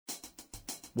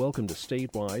Welcome to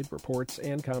Statewide Reports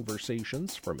and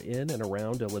Conversations from in and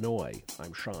around Illinois.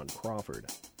 I'm Sean Crawford.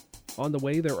 On the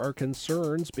way, there are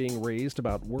concerns being raised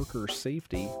about worker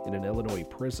safety in an Illinois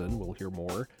prison. We'll hear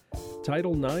more.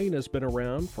 Title IX has been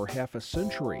around for half a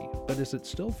century, but is it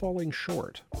still falling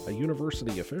short? A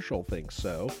university official thinks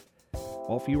so.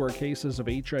 While fewer cases of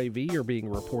HIV are being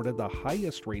reported, the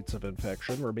highest rates of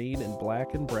infection remain in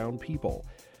Black and brown people.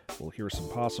 We'll hear some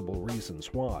possible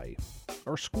reasons why.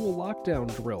 Are school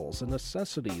lockdown drills a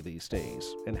necessity these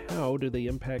days, and how do they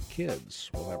impact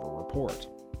kids? We'll have a report.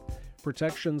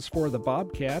 Protections for the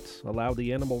bobcat allow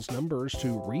the animal's numbers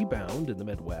to rebound in the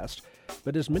Midwest,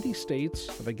 but as many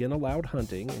states have again allowed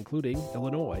hunting, including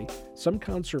Illinois, some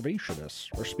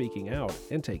conservationists are speaking out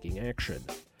and taking action.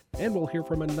 And we'll hear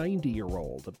from a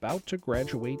 90-year-old about to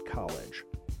graduate college.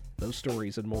 Those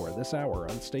stories and more this hour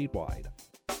on Statewide.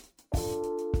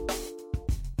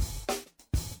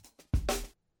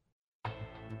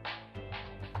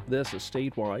 This is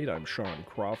Statewide. I'm Sean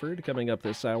Crawford. Coming up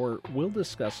this hour, we'll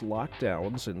discuss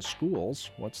lockdowns in schools.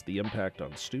 What's the impact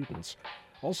on students?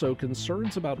 Also,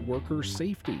 concerns about worker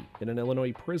safety in an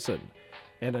Illinois prison.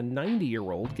 And a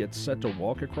 90-year-old gets set to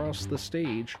walk across the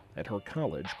stage at her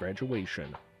college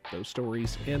graduation. Those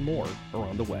stories and more are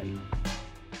on the way.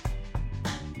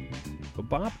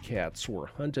 Bobcats were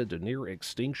hunted to near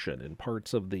extinction in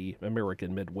parts of the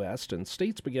American Midwest, and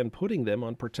states began putting them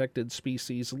on protected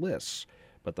species lists.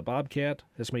 But the bobcat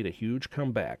has made a huge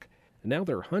comeback. And now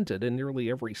they're hunted in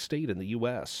nearly every state in the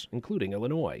U.S., including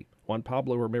Illinois. Juan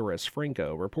Pablo Ramirez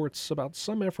Franco reports about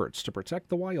some efforts to protect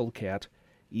the wildcat,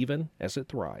 even as it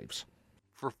thrives.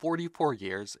 For 44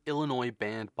 years, Illinois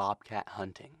banned bobcat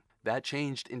hunting. That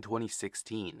changed in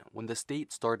 2016 when the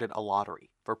state started a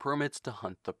lottery for permits to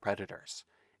hunt the predators.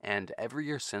 And every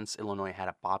year since Illinois had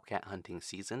a bobcat hunting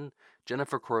season,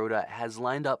 Jennifer Kuroda has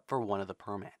lined up for one of the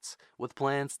permits, with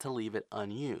plans to leave it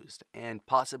unused and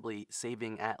possibly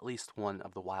saving at least one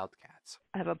of the wildcats.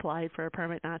 I've applied for a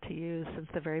permit not to use since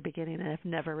the very beginning, and I've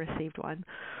never received one.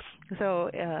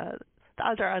 So the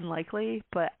odds are unlikely,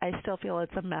 but I still feel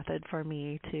it's a method for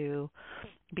me to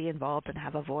be involved and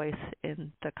have a voice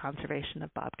in the conservation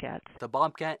of bobcats. The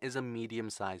bobcat is a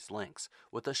medium-sized lynx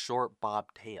with a short bob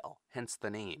tail, hence the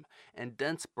name, and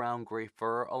dense brown-gray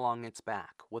fur along its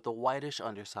back with a whitish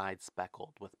underside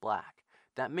speckled with black.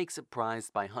 That makes it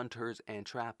prized by hunters and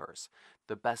trappers.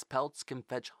 The best pelts can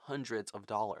fetch hundreds of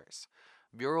dollars.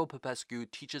 Viorel Popescu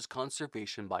teaches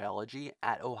conservation biology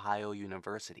at Ohio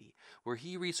University, where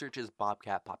he researches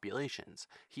bobcat populations.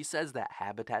 He says that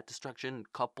habitat destruction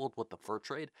coupled with the fur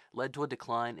trade led to a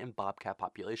decline in bobcat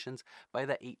populations by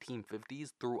the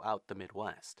 1850s throughout the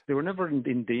Midwest. They were never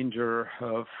in danger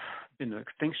of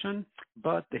extinction,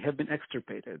 but they have been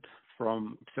extirpated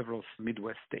from several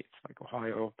Midwest states like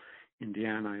Ohio,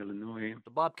 Indiana, Illinois. The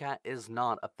bobcat is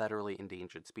not a federally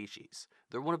endangered species.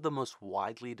 They're one of the most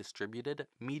widely distributed,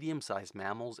 medium-sized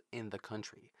mammals in the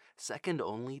country, second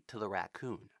only to the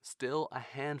raccoon. Still, a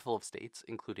handful of states,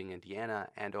 including Indiana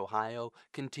and Ohio,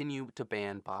 continue to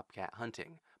ban bobcat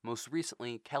hunting. Most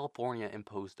recently, California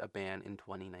imposed a ban in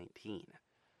 2019.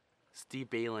 Steve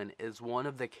Balin is one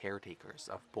of the caretakers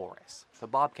of Boris, the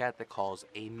bobcat that calls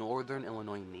a Northern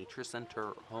Illinois nature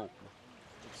center home.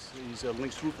 He's a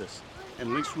Lynx rufus,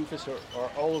 and Lynx rufus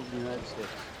are all over the United States.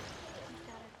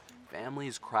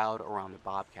 Families crowd around the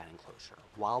bobcat enclosure,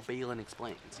 while Balin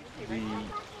explains.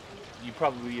 You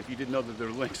probably, if you didn't know that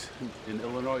they're lynx in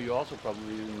Illinois, you also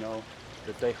probably didn't know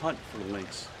that they hunt for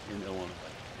lynx in Illinois.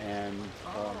 And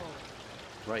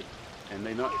right, and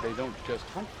they don't just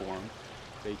hunt for them,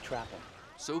 they trap them.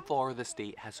 So far, the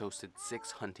state has hosted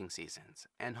 6 hunting seasons,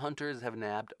 and hunters have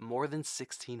nabbed more than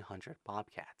 1,600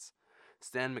 bobcats.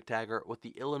 Stan McTaggart with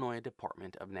the Illinois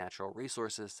Department of Natural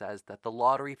Resources says that the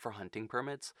lottery for hunting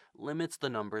permits limits the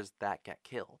numbers that get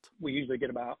killed. We usually get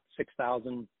about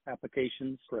 6,000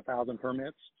 applications for 1,000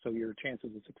 permits, so your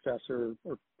chances of success are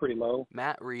pretty low.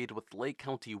 Matt Reed with Lake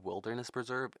County Wilderness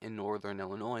Preserve in northern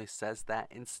Illinois says that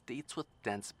in states with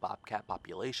dense bobcat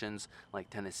populations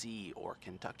like Tennessee or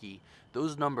Kentucky,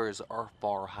 those numbers are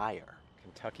far higher.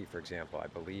 Kentucky, for example, I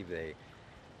believe they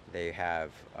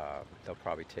have, they'll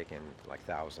probably take in like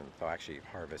thousands. They'll actually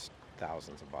harvest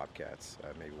thousands of bobcats,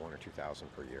 maybe 1,000 or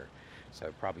 2,000 per year.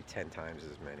 So probably 10 times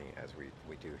as many as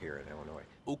we do here in Illinois.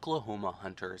 Oklahoma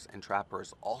hunters and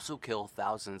trappers also kill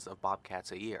thousands of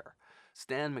bobcats a year.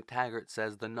 Stan McTaggart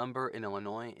says the number in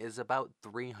Illinois is about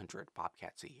 300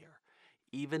 bobcats a year.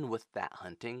 Even with that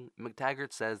hunting,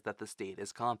 McTaggart says that the state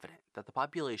is confident that the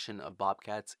population of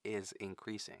bobcats is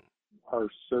increasing. Our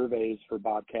surveys for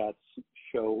bobcats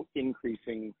show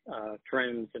increasing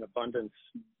trends in abundance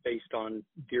based on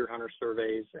deer hunter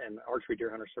surveys and archery deer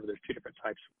hunter surveys. There's two different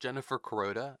types. Jennifer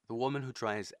Kuroda, the woman who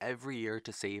tries every year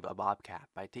to save a bobcat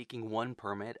by taking one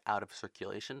permit out of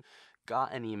circulation,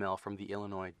 got an email from the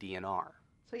Illinois DNR.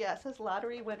 So yeah, it says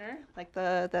lottery winner, like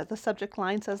the subject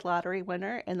line says lottery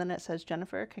winner, and then it says,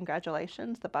 Jennifer,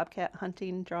 congratulations, the bobcat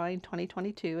hunting drawing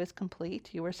 2022 is complete.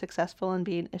 You were successful in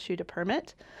being issued a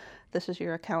permit. This is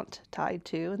your account tied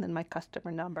to, and then my customer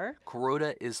number.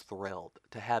 Kuroda is thrilled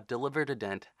to have delivered a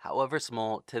dent, however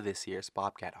small, to this year's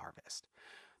bobcat harvest.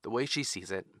 The way she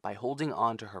sees it, by holding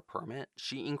on to her permit,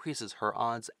 she increases her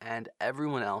odds and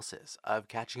everyone else's of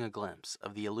catching a glimpse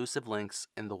of the elusive lynx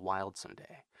in the wild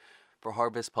someday. For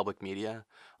Harvest Public Media,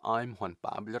 I'm Juan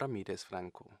Pablo Ramirez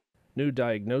Franco. New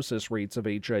diagnosis rates of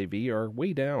HIV are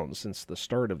way down since the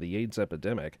start of the AIDS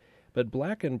epidemic, but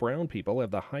Black and brown people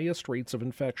have the highest rates of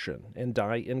infection and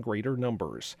die in greater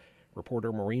numbers.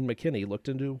 Reporter Maureen McKinney looked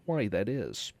into why that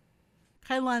is.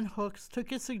 Kylon Hooks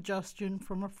took a suggestion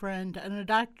from a friend and a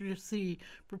doctor to see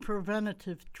for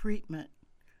preventative treatment.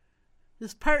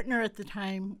 His partner at the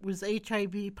time was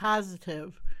HIV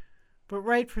positive, but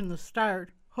right from the start,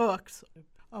 Hooks,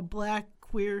 a Black,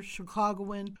 queer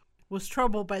Chicagoan, was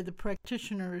troubled by the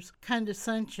practitioner's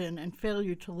condescension and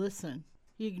failure to listen.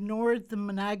 He ignored the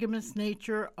monogamous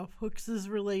nature of Hooks's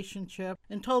relationship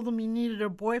and told him he needed a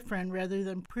boyfriend rather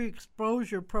than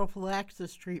pre-exposure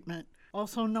prophylaxis treatment,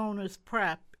 also known as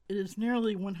PrEP. It is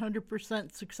nearly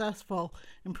 100% successful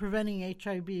in preventing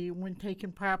HIV when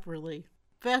taken properly.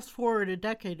 Fast forward a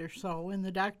decade or so, and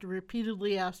the doctor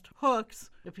repeatedly asked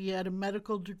Hooks if he had a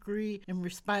medical degree in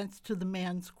response to the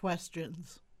man's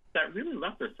questions. That really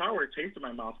left a sour taste in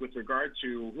my mouth with regard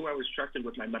to who I was trusted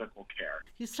with my medical care.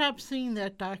 He stopped seeing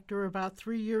that doctor about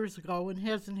 3 years ago and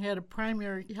hasn't had a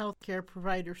primary health care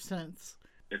provider since.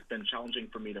 It's been challenging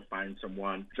for me to find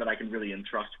someone that I can really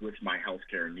entrust with my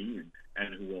healthcare needs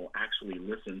and who will actually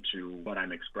listen to what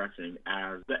I'm expressing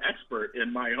as the expert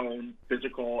in my own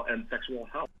physical and sexual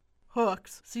health.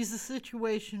 Hooks sees the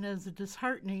situation as a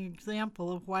disheartening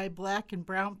example of why Black and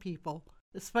brown people,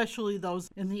 especially those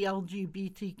in the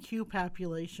LGBTQ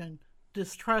population,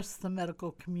 distrust the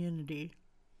medical community.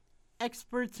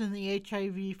 Experts in the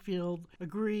HIV field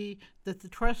agree that the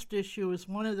trust issue is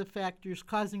one of the factors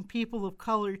causing people of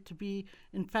color to be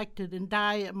infected and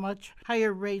die at much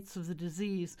higher rates of the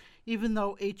disease, even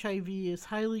though HIV is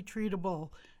highly treatable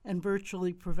and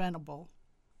virtually preventable.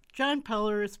 John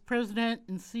Peller is president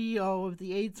and CEO of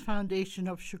the AIDS Foundation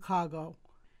of Chicago.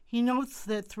 He notes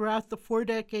that throughout the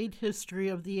 4-decade history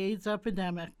of the AIDS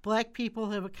epidemic, Black people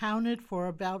have accounted for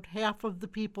about half of the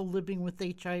people living with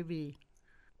HIV.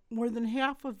 More than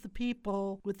half of the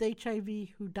people with HIV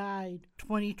who died in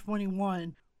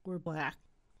 2021 were Black.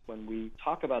 When we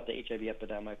talk about the HIV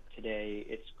epidemic today,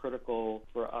 it's critical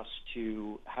for us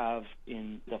to have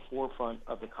in the forefront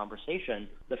of the conversation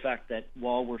the fact that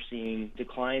while we're seeing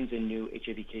declines in new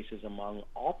HIV cases among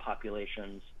all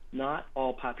populations, not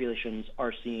all populations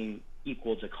are seeing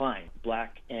equal decline.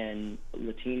 Black and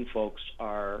Latino folks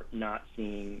are not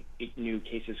seeing new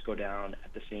cases go down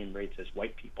at the same rates as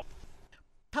white people.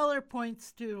 Peller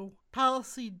points to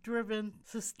policy-driven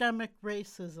systemic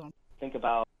racism. Think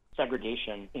about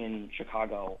segregation in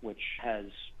Chicago, which has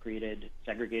created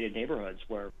segregated neighborhoods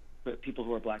where people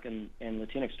who are Black and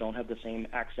Latinx don't have the same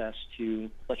access to,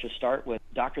 let's just start with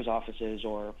doctor's offices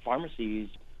or pharmacies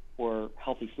or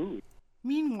healthy food.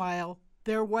 Meanwhile,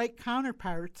 their white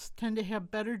counterparts tend to have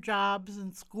better jobs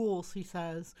and schools, he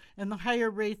says, and the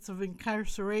higher rates of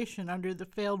incarceration under the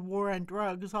failed war on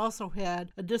drugs also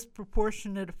had a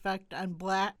disproportionate effect on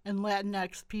Black and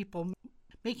Latinx people,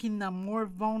 making them more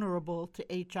vulnerable to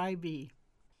HIV.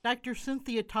 Dr.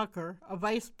 Cynthia Tucker, a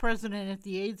vice president at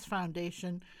the AIDS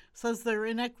Foundation, says there are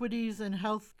inequities in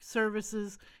health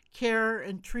services, care,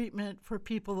 and treatment for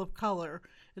people of color.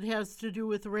 It has to do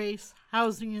with race,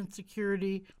 housing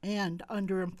insecurity, and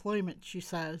underemployment, she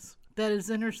says. That is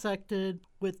intersected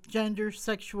with gender,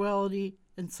 sexuality,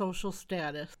 and social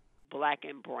status. Black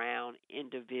and brown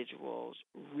individuals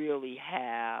really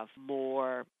have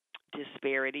more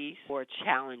disparities, more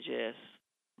challenges,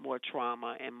 more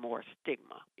trauma, and more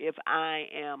stigma. If I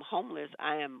am homeless,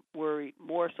 I am worried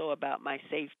more so about my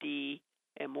safety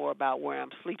and more about where I'm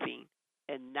sleeping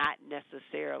and not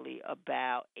necessarily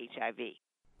about HIV.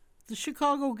 The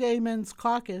Chicago Gay Men's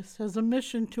Caucus has a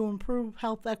mission to improve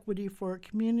health equity for a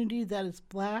community that is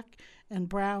Black and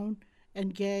brown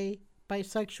and gay,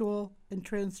 bisexual, and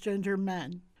transgender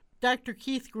men. Dr.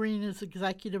 Keith Green is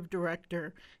executive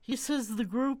director. He says the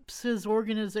groups his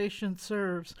organization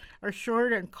serves are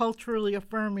short and culturally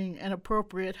affirming and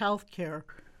appropriate health care.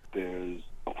 There's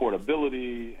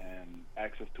affordability and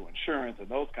access to insurance and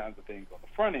those kinds of things on the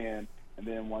front end. And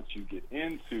then once you get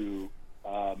into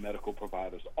medical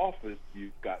provider's office,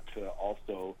 you've got to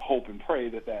also hope and pray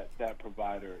that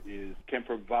provider can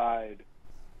provide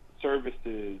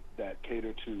services that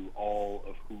cater to all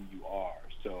of who you are.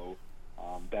 So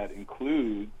that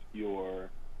includes your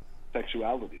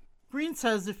sexuality. Green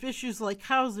says if issues like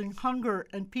housing, hunger,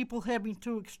 and people having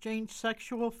to exchange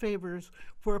sexual favors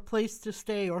for a place to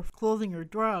stay or clothing or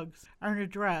drugs aren't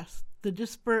addressed, the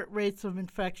disparate rates of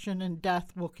infection and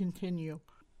death will continue.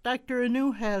 Dr.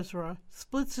 Anu Hazra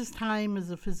splits his time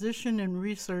as a physician and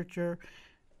researcher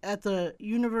at the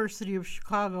University of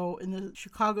Chicago in the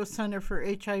Chicago Center for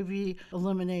HIV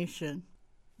Elimination.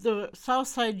 The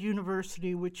Southside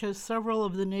University, which has several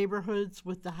of the neighborhoods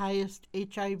with the highest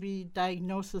HIV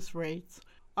diagnosis rates,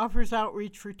 offers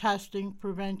outreach for testing,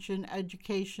 prevention,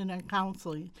 education, and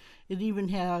counseling. It even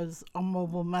has a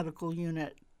mobile medical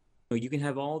unit. You can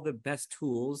have all the best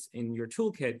tools in your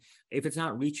toolkit. If it's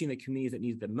not reaching the communities that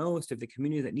need it the most, if the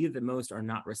communities that need it the most are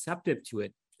not receptive to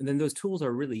it, then those tools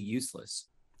are really useless.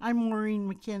 I'm Maureen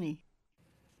McKinney.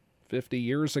 50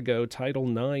 years ago, Title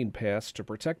IX passed to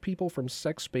protect people from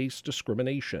sex-based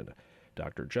discrimination.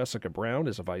 Dr. Jessica Brown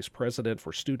is a vice president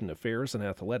for student affairs and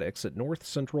athletics at North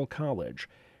Central College.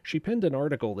 She penned an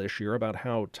article this year about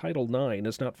how Title IX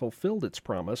has not fulfilled its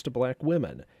promise to black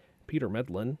women. Peter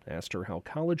Medlin asked her how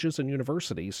colleges and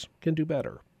universities can do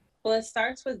better. Well, it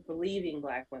starts with believing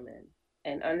black women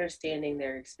and understanding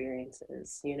their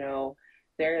experiences. You know,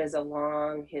 there is a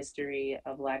long history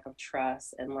of lack of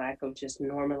trust and lack of just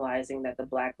normalizing that the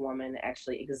black woman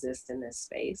actually exists in this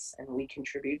space and we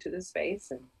contribute to this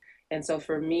space. And so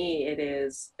for me, it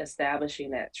is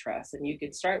establishing that trust. And you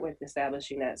can start with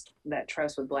establishing that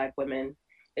trust with black women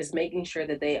is making sure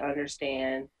that they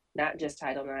understand not just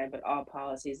Title IX, but all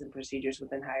policies and procedures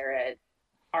within higher ed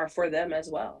are for them as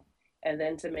well. And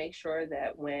then to make sure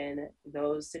that when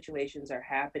those situations are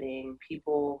happening,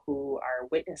 people who are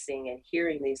witnessing and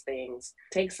hearing these things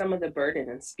take some of the burden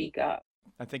and speak up.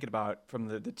 I'm thinking about from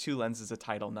the two lenses of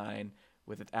Title IX,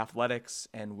 with athletics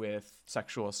and with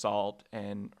sexual assault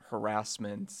and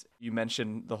harassment. You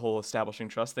mentioned the whole establishing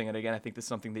trust thing. And again, I think this is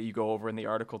something that you go over in the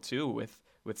article too with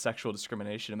sexual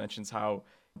discrimination. It mentions how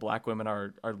black women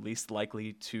are least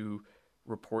likely to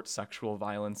report sexual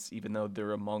violence, even though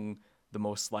they're among the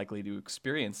most likely to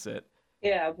experience it.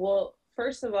 Yeah, well,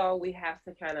 first of all, we have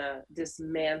to kind of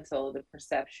dismantle the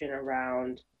perception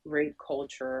around rape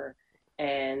culture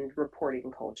and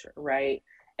reporting culture, right?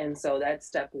 And so that's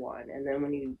step one. And then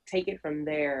when you take it from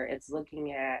there, it's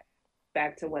looking at,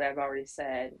 back to what I've already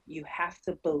said, you have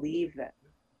to believe them,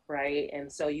 right? And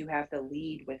so you have to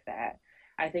lead with that.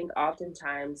 I think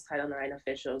oftentimes Title IX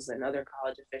officials and other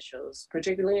college officials,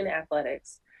 particularly in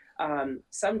athletics,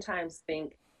 sometimes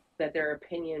think that their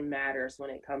opinion matters when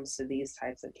it comes to these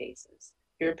types of cases.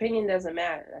 Your opinion doesn't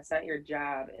matter. That's not your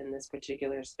job in this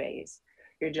particular space.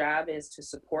 Your job is to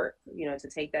support, to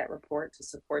take that report, to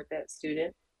support that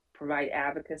student, provide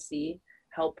advocacy,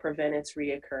 help prevent its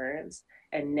reoccurrence,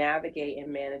 and navigate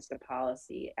and manage the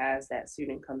policy as that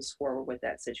student comes forward with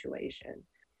that situation.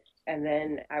 And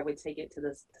then I would take it to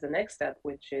the next step,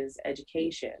 which is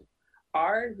education.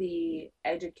 Are the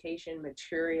education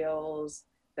materials,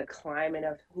 the climate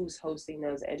of who's hosting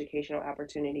those educational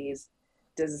opportunities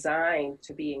designed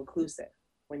to be inclusive?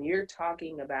 When you're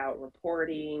talking about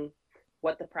reporting,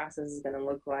 what the process is going to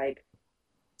look like,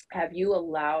 have you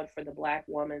allowed for the Black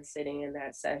woman sitting in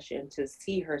that session to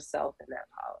see herself in that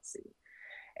policy?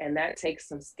 And that takes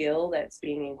some skill. That's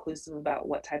being inclusive about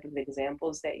what type of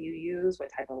examples that you use,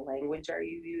 what type of language are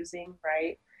you using,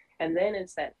 right? And then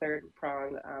it's that third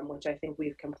prong, which I think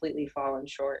we've completely fallen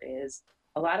short, is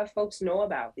a lot of folks know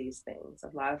about these things.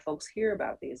 A lot of folks hear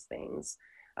about these things,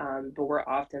 but we're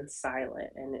often silent,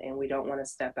 and we don't want to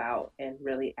step out and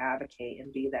really advocate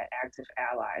and be that active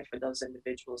ally for those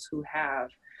individuals who have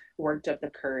worked up the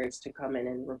courage to come in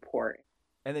and report.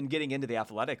 And then getting into the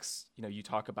athletics, you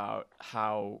talk about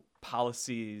how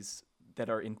policies that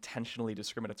are intentionally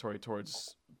discriminatory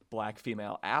towards Black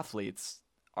female athletes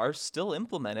are still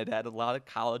implemented at a lot of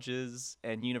colleges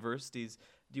and universities.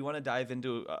 Do you want to dive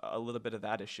into a little bit of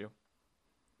that issue?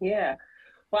 Yeah.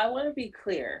 Well, I want to be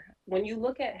clear. When you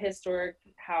look at historic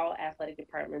how athletic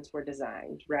departments were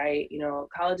designed, right?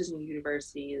 Colleges and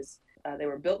universities, they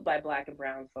were built by Black and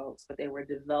brown folks, but they were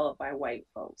developed by white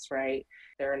folks, right?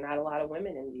 There are not a lot of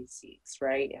women in these seats,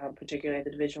 right? Particularly at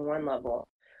the Division I level.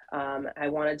 I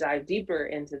want to dive deeper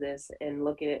into this and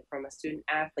look at it from a student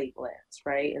athlete lens,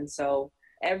 right? And so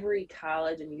Every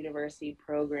college and university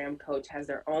program coach has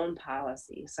their own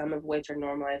policy, some of which are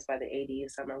normalized by the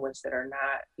AD, some of which that are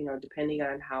not, depending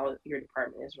on how your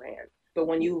department is ran. But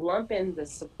when you lump in the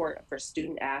support for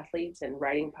student athletes and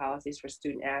writing policies for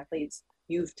student athletes,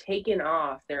 you've taken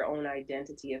off their own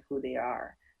identity of who they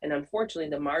are. And unfortunately,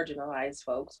 the marginalized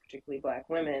folks, particularly Black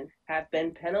women, have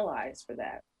been penalized for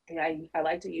that. I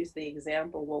like to use the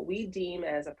example, what we deem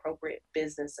as appropriate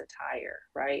business attire,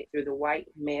 right, through the white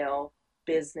male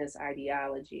business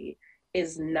ideology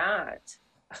is not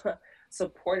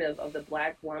supportive of the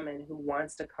Black woman who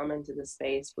wants to come into the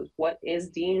space with what is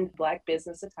deemed Black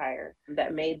business attire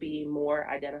that may be more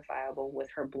identifiable with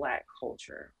her Black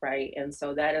culture, right? And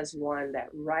so that is one that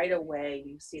right away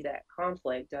you see that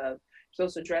conflict of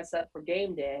supposed to dress up for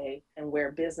game day and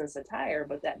wear business attire,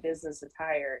 but that business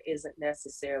attire isn't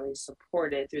necessarily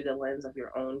supported through the lens of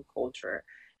your own culture.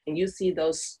 And you see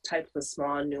those types of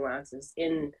small nuances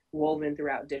woven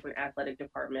throughout different athletic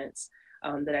departments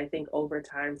that I think over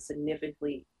time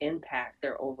significantly impact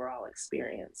their overall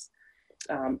experience.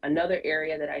 Another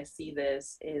area that I see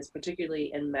this is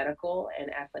particularly in medical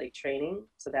and athletic training.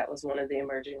 So that was one of the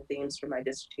emerging themes for my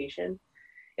dissertation,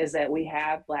 is that we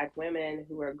have Black women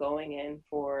who are going in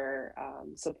for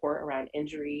support around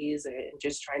injuries and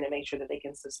just trying to make sure that they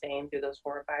can sustain through those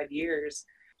 4 or 5 years.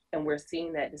 And we're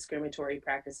seeing that discriminatory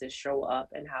practices show up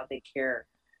and how they care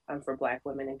for Black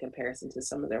women in comparison to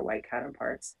some of their white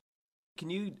counterparts. Can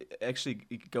you actually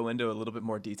go into a little bit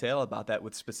more detail about that,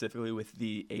 specifically with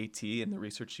the AT and the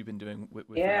research you've been doing with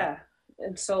that?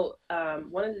 And so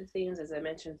one of the things, as I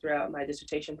mentioned throughout my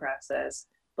dissertation process,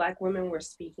 Black women were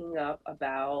speaking up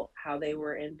about how they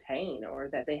were in pain or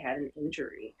that they had an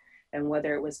injury. And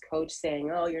whether it was coach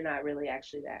saying, oh, you're not really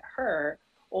actually that hurt,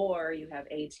 or you have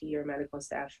AT or medical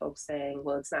staff folks saying,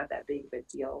 well, it's not that big of a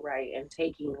deal, right? And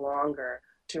taking longer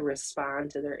to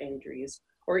respond to their injuries,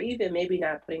 or even maybe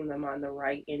not putting them on the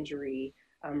right injury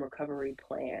recovery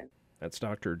plan. That's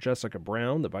Dr. Jessica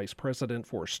Brown, the Vice President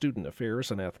for Student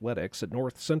Affairs and Athletics at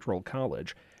North Central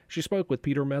College. She spoke with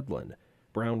Peter Medlin.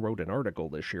 Brown wrote an article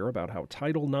this year about how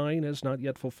Title IX has not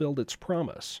yet fulfilled its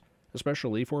promise,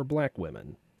 especially for Black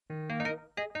women.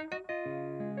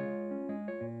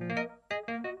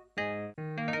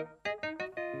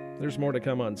 There's more to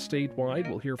come on Statewide.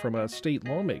 We'll hear from a state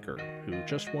lawmaker who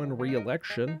just won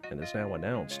re-election and has now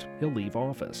announced he'll leave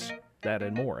office. That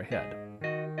and more ahead.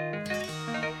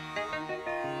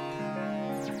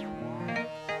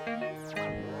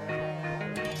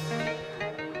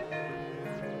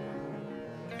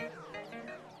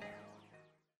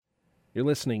 You're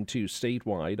listening to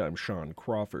Statewide. I'm Sean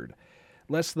Crawford.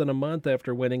 Less than a month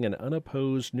after winning an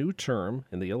unopposed new term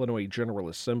in the Illinois General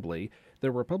Assembly, the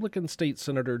Republican State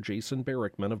Senator Jason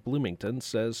Barickman of Bloomington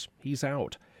says he's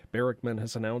out. Barickman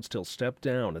has announced he'll step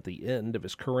down at the end of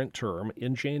his current term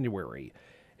in January.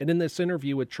 And in this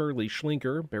interview with Charlie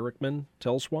Schlinker, Barickman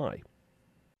tells why.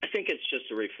 I think it's just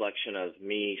a reflection of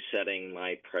me setting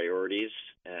my priorities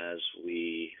as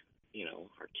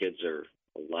our kids are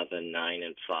 11, 9,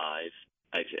 and 5.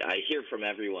 I hear from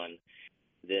everyone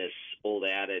this old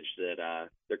adage that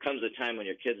there comes a time when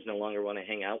your kids no longer want to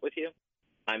hang out with you.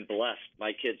 I'm blessed.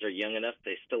 My kids are young enough.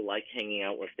 They still like hanging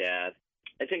out with Dad.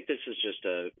 I think this is just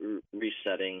a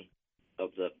resetting of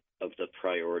the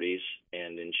priorities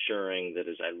and ensuring that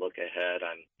as I look ahead,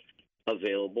 I'm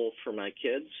available for my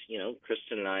kids.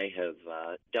 Kristen and I have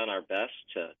done our best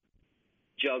to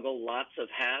juggle lots of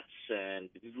hats and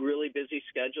really busy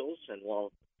schedules. And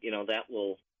while, that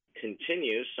will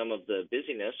continue, some of the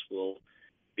busyness will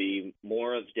be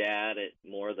more of Dad at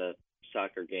more of the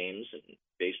soccer games and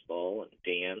baseball and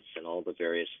dance and all the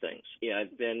various things.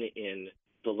 I've been in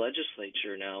the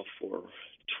legislature now for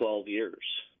 12 years.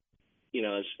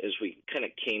 As we kind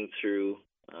of came through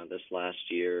this last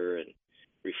year and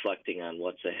reflecting on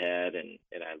what's ahead, and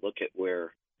I look at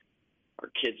where our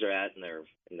kids are at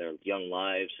in their young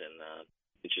lives, and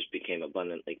it just became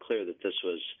abundantly clear that this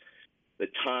was the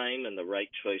time and the right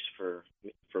choice for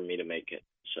me to make it.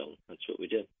 So that's what we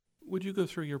did. Would you go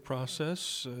through your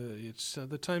process?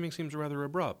 The timing seems rather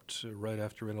abrupt, right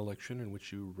after an election in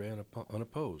which you ran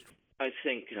unopposed. I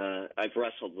think I've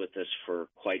wrestled with this for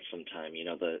quite some time.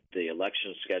 The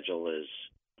election schedule is,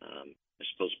 I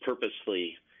suppose,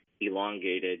 purposely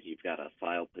elongated. You've got to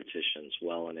file petitions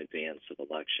well in advance of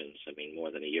elections.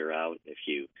 More than a year out. If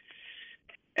you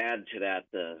add to that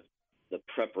the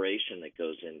preparation that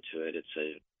goes into it,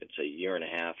 it's a year and a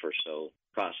half or so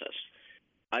process.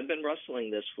 I've been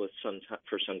wrestling this for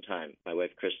some time. My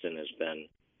wife, Kristen, has been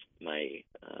my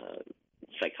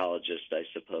psychologist, I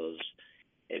suppose.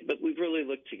 But we've really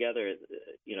looked together at,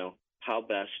 how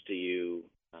best do you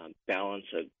balance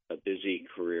a busy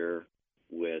career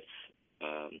with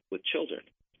children.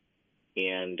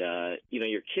 And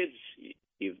your kids,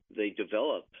 they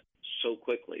develop so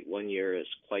quickly. One year is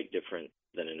quite different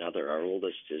than another. Our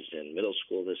oldest is in middle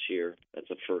school this year. That's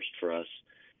a first for us.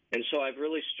 And so I've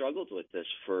really struggled with this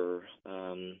for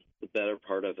the better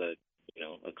part of a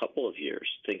couple of years,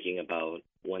 thinking about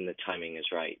when the timing is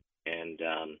right. And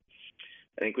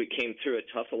I think we came through a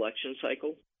tough election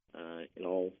cycle. In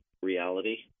all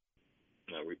reality,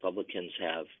 Republicans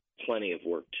have plenty of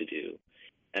work to do.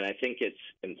 And I think it's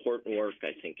important work.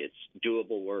 I think it's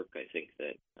doable work. I think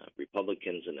that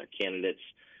Republicans and their candidates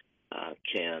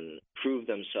can prove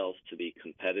themselves to be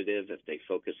competitive if they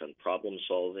focus on problem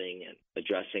solving and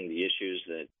addressing the issues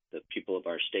that the people of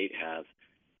our state have.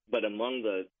 But among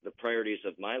the priorities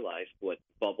of my life, what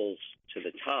bubbles to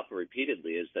the top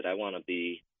repeatedly is that I want to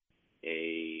be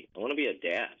a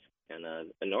dad, and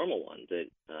a normal one that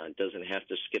doesn't have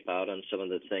to skip out on some of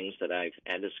the things that I've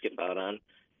had to skip out on.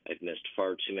 I've missed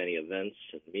far too many events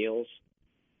and meals.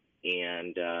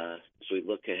 And as we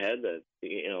look ahead,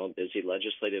 a busy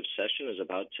legislative session is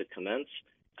about to commence.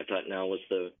 I thought now was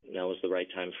the right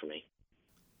time for me.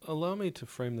 Allow me to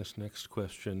frame this next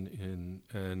question in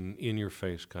an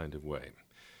in-your-face kind of way.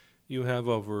 You have,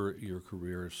 over your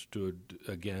career, stood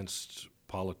against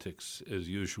politics as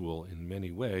usual in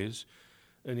many ways,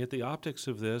 and yet the optics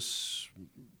of this,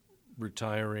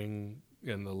 retiring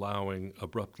and allowing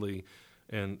abruptly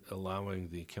and allowing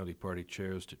the county party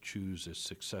chairs to choose a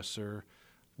successor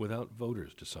without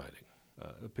voters deciding,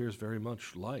 appears very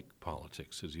much like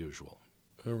politics as usual.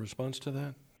 A response to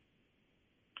that?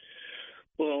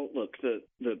 Well, look,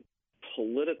 the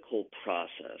political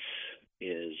process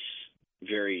is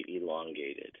very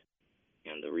elongated,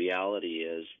 and the reality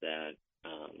is that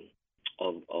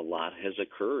a lot has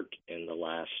occurred in the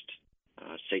last,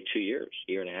 say, 2 years,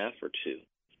 year and a half or two.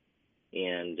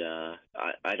 And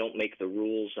I don't make the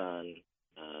rules on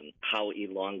how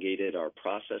elongated our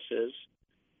process is.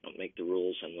 I don't make the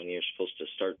rules on when you're supposed to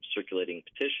start circulating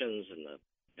petitions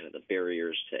and the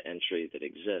barriers to entry that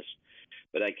exist.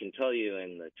 But I can tell you,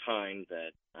 in the time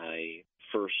that I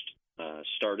first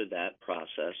started that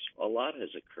process, a lot has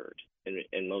occurred.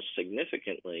 And most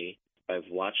significantly, I've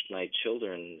watched my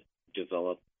children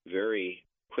develop very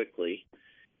quickly.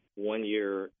 1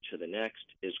 year to the next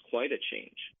is quite a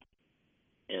change.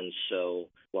 And so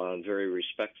while I'm very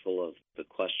respectful of the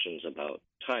questions about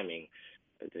timing,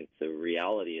 I think the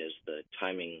reality is the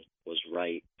timing was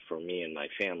right for me and my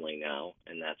family now,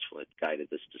 and that's what guided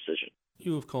this decision.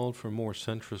 You have called for more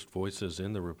centrist voices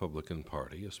in the Republican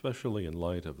Party, especially in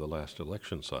light of the last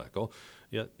election cycle,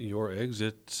 yet your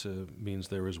exit means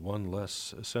there is one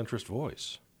less centrist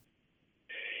voice.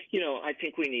 I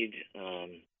think we need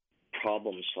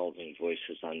problem-solving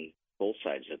voices on both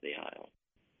sides of the aisle.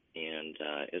 And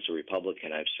as a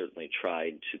Republican, I've certainly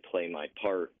tried to play my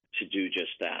part to do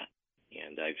just that.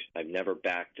 And I've never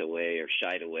backed away or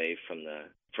shied away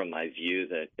from my view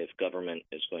that if government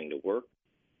is going to work,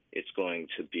 it's going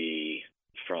to be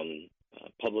from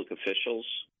public officials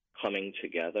coming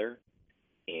together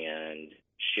and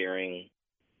sharing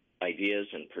ideas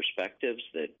and perspectives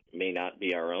that may not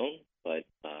be our own, but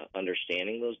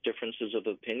understanding those differences of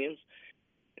opinions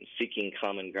and seeking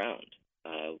common ground.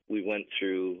 We went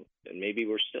through, and maybe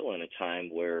we're still in a time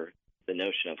where the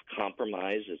notion of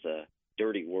compromise is a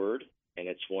dirty word, and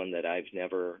it's one that I've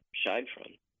never shied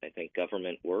from. I think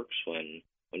government works when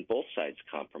both sides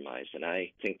compromise, and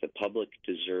I think the public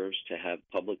deserves to have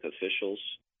public officials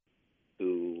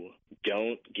who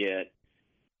don't get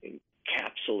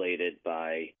encapsulated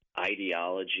by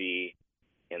ideology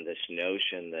and this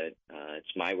notion that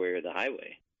it's my way or the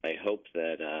highway. I hope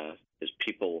that as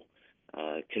people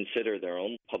consider their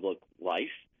own public life,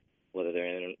 whether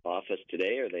they're in an office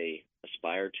today or they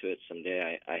aspire to it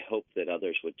someday, I hope that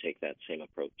others would take that same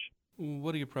approach.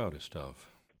 What are you proudest of?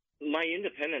 My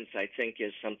independence, I think,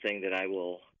 is something that I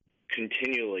will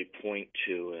continually point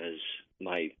to as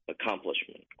my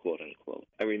accomplishment, quote unquote.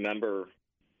 I remember,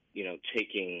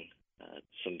 taking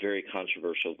some very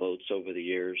controversial votes over the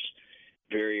years.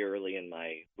 Very early in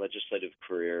my legislative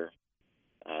career,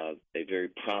 a very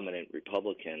prominent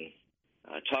Republican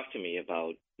talked to me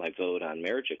about my vote on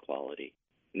marriage equality.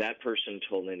 And that person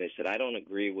told me, they said, I don't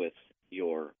agree with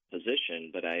your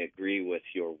position, but I agree with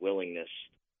your willingness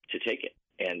to take it.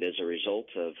 And as a result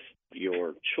of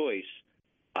your choice,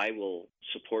 I will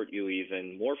support you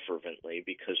even more fervently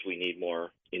because we need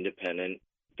more independent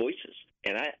voices.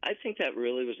 And I think that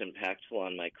really was impactful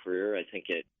on my career. I think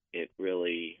it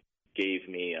really gave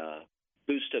me a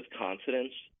boost of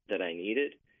confidence that I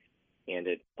needed, and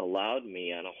it allowed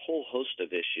me on a whole host of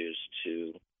issues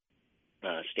to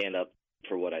stand up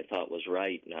for what I thought was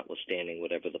right, notwithstanding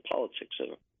whatever the politics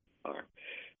are.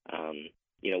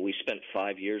 We spent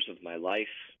 5 years of my life,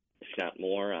 if not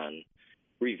more, on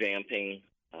revamping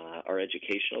our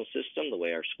educational system, the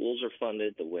way our schools are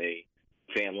funded, the way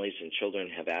families and children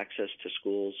have access to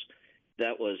schools.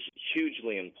 That was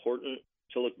hugely important.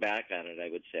 To look back on it, I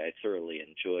would say I thoroughly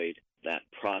enjoyed that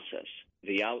process.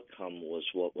 The outcome was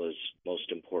what was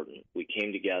most important. We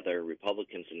came together,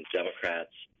 Republicans and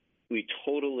Democrats. We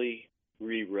totally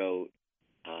rewrote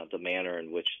the manner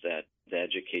in which that the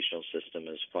educational system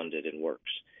is funded and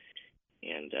works.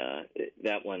 And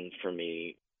that one, for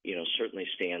me, certainly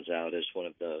stands out as one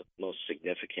of the most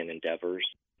significant endeavors.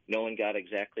 No one got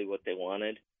exactly what they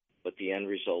wanted, but the end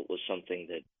result was something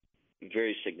that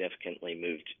very significantly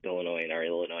moved Illinois and our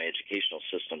Illinois educational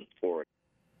system forward.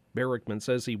 Barackman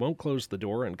says he won't close the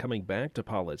door on coming back to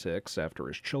politics after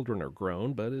his children are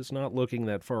grown, but is not looking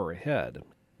that far ahead.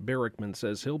 Barackman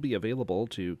says he'll be available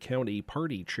to county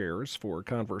party chairs for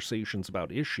conversations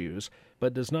about issues,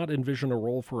 but does not envision a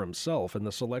role for himself in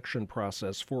the selection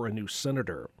process for a new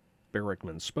senator.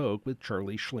 Barackman spoke with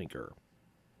Charlie Schlinker.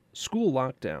 School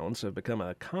lockdowns have become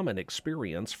a common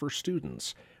experience for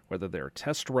students, whether they're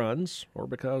test runs or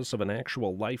because of an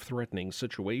actual life-threatening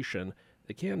situation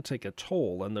that can take a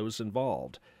toll on those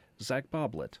involved. Zach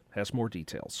Boblet has more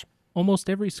details. Almost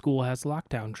every school has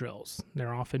lockdown drills.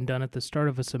 They're often done at the start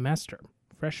of a semester.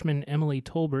 Freshman Emily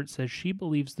Tolbert says she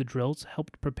believes the drills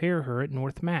helped prepare her at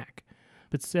North Mac,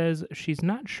 but says she's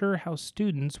not sure how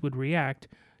students would react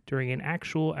during an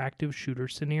actual active shooter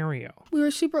scenario. We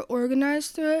were super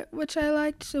organized through it, which I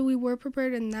liked, so we were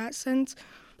prepared in that sense.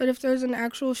 But if there's an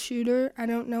actual shooter, I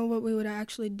don't know what we would have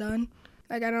actually done.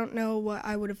 I don't know what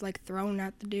I would have, thrown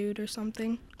at the dude or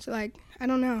something. So, I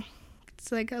don't know.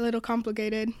 It's, a little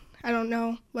complicated. I don't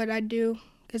know what I'd do,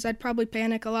 because I'd probably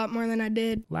panic a lot more than I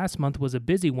did. Last month was a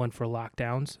busy one for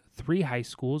lockdowns. 3 high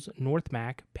schools, North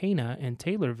Mac, Pana, and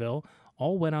Taylorville,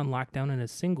 all went on lockdown in a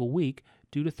single week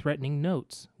due to threatening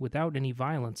notes, without any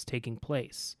violence taking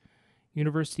place.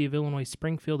 University of Illinois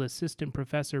Springfield assistant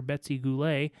professor Betsy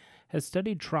Goulet has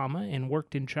studied trauma and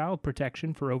worked in child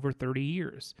protection for over 30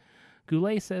 years.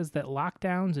 Goulet says that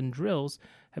lockdowns and drills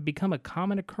have become a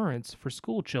common occurrence for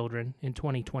school children in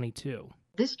 2022.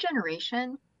 This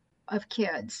generation of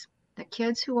kids, the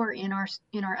kids who are in our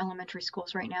elementary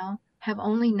schools right now, have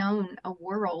only known a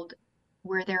world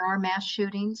where there are mass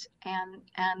shootings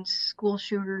and school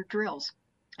shooter drills.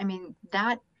 I mean,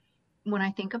 that, when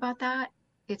I think about that,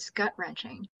 it's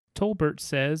gut-wrenching. Tolbert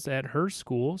says at her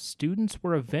school, students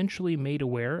were eventually made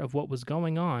aware of what was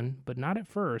going on, but not at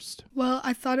first. Well,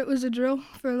 I thought it was a drill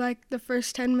for the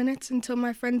first 10 minutes until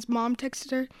my friend's mom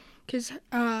texted her, because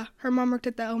her mom worked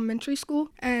at the elementary school,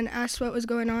 and asked what was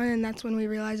going on, and that's when we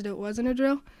realized it wasn't a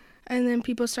drill. And then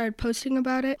people started posting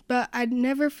about it, but I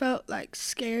never felt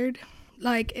scared.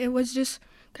 It was just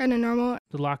kind of normal.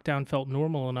 The lockdown felt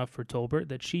normal enough for Tolbert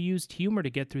that she used humor to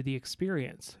get through the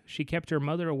experience. She kept her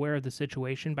mother aware of the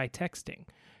situation by texting.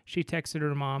 She texted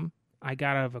her mom, "I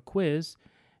got out of a quiz,"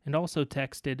 and also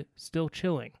texted, "Still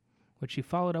chilling," which she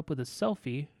followed up with a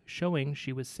selfie showing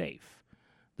she was safe.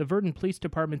 The Verdon Police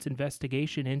Department's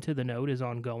investigation into the note is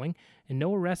ongoing, and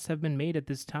no arrests have been made at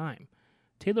this time.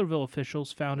 Taylorville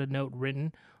officials found a note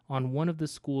written on one of the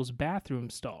school's bathroom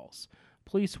stalls.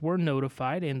 Police were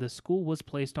notified, and the school was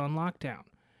placed on lockdown.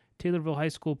 Taylorville High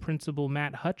School Principal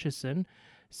Matt Hutchison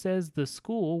says the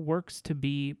school works to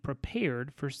be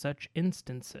prepared for such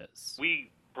instances.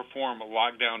 We perform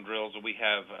lockdown drills. We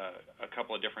have a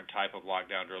couple of different type of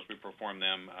lockdown drills. We perform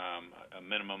them a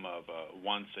minimum of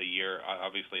once a year.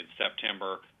 Obviously, in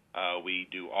September, we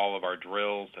do all of our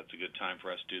drills. That's a good time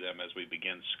for us to do them as we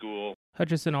begin school.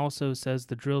 Hutchison also says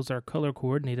the drills are color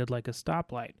coordinated like a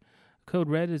stoplight. Code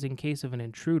red is in case of an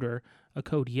intruder. A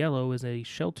code yellow is a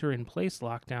shelter-in-place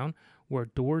lockdown where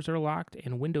doors are locked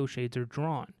and window shades are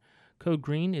drawn. Code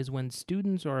green is when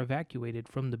students are evacuated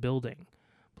from the building.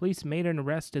 Police made an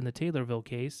arrest in the Taylorville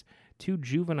case. 2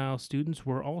 juvenile students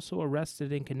were also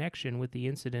arrested in connection with the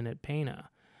incident at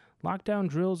Pana. Lockdown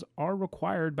drills are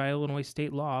required by Illinois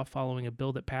state law following a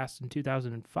bill that passed in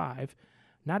 2005.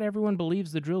 Not everyone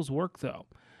believes the drills work, though.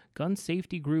 Gun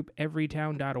safety group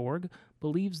everytown.org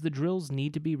believes the drills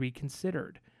need to be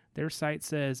reconsidered. Their site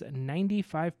says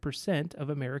 95% of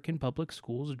American public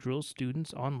schools drill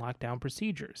students on lockdown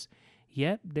procedures.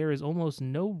 Yet there is almost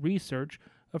no research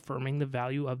affirming the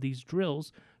value of these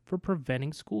drills for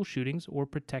preventing school shootings or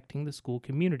protecting the school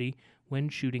community when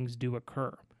shootings do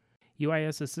occur.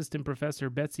 UIS Assistant Professor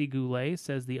Betsy Goulet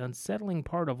says the unsettling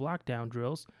part of lockdown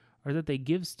drills are that they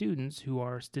give students who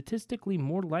are statistically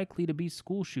more likely to be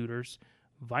school shooters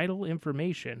vital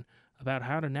information about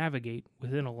how to navigate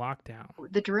within a lockdown.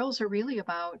 The drills are really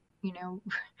about,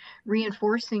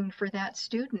 reinforcing for that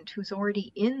student who's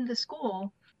already in the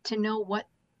school to know what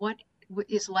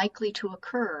is likely to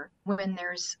occur when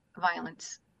there's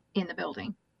violence in the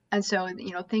building. And so,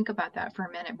 think about that for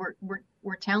a minute.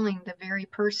 We're telling the very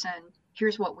person,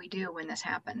 here's what we do when this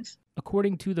happens.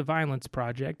 According to the Violence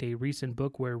Project, a recent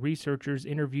book where researchers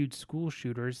interviewed school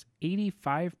shooters,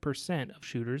 85% of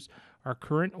shooters are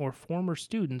current or former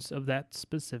students of that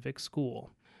specific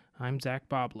school. I'm Zach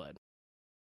Boblett.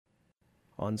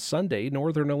 On Sunday,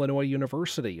 Northern Illinois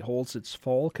University holds its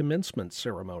fall commencement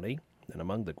ceremony. And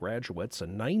among the graduates, a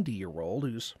 90-year-old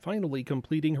who's finally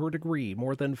completing her degree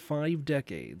more than 5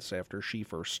 decades after she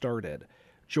first started.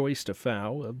 Joyce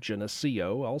DeFau of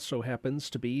Geneseo also happens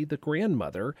to be the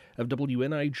grandmother of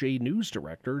WNIJ News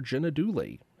Director Jenna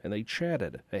Dooley, and they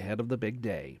chatted ahead of the big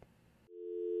day.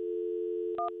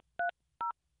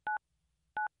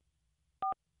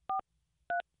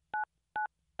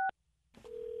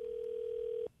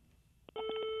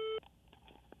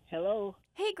 Hello?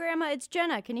 Hey, Grandma, it's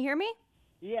Jenna. Can you hear me?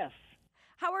 Yes.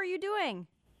 How are you doing?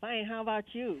 Fine. How about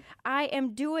you? I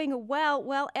am doing well.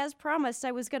 Well, as promised,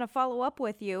 I was going to follow up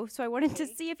with you, so I wanted to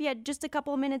see if you had just a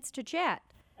couple of minutes to chat.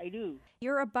 I do.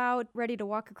 You're about ready to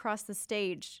walk across the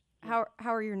stage. How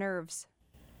are your nerves?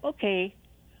 Okay.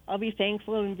 I'll be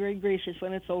thankful and very gracious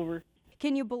when it's over.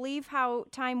 Can you believe how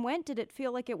time went? Did it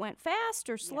feel like it went fast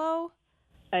or slow?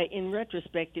 In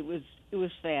retrospect, it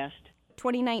was fast.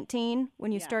 2019,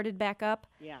 when you started back up?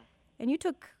 Yeah. And you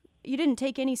didn't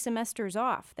take any semesters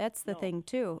off. That's the thing,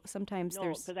 too. Sometimes No,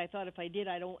 because I thought if I did,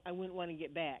 I wouldn't want to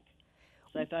get back.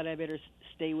 So I thought I better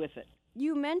stay with it.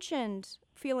 You mentioned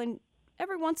feeling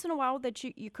every once in a while that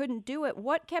you couldn't do it.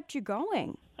 What kept you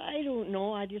going? I don't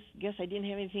know. I just guess I didn't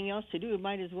have anything else to do.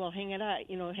 Might as well hang it out,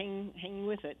 hang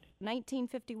with it.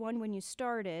 1951 when you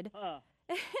started.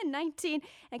 19,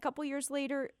 and a couple years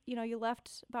later, you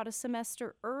left about a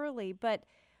semester early. But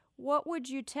what would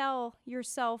you tell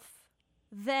yourself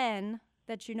then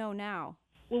that you know now?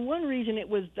 Well, one reason it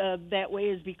was that way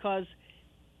is because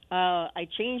I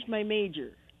changed my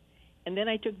major, and then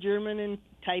I took German and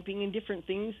typing and different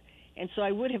things, and so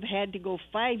I would have had to go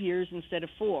 5 years instead of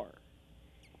 4.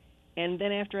 And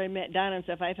then after I met Donna and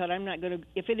stuff, I thought I'm not going to,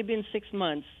 if it had been 6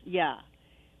 months, yeah.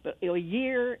 But a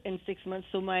year and 6 months,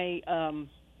 so my,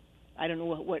 I don't know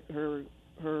what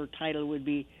her title would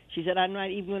be. She said, I'm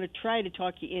not even going to try to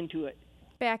talk you into it.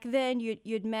 Back then,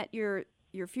 you'd met your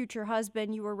future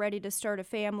husband, you were ready to start a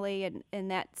family,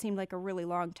 and that seemed like a really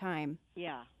long time.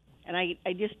 Yeah, and I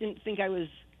just didn't think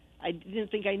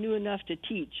I knew enough to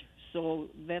teach, so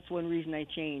that's one reason I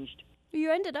changed.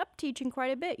 You ended up teaching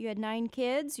quite a bit. You had 9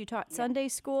 kids, you taught Sunday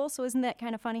school, so isn't that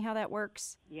kind of funny how that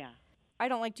works? Yeah. I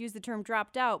don't like to use the term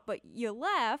dropped out, but you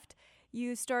left,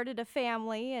 you started a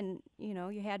family, and,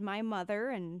 you had my mother,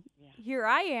 and here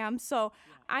I am. So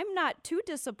I'm not too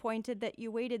disappointed that you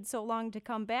waited so long to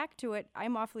come back to it.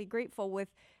 I'm awfully grateful with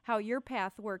how your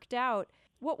path worked out.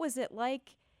 What was it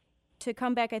like to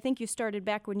come back? I think you started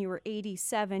back when you were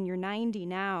 87. You're 90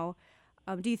 now.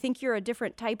 Do you think you're a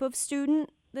different type of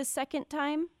student this second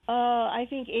time? I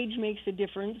think age makes a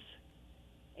difference,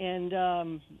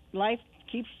 and life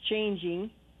keeps changing.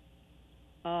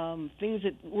 Things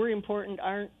that were important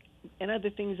aren't, and other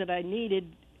things that I needed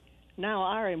now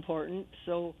are important.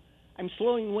 So I'm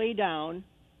slowing way down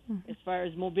as far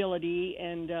as mobility,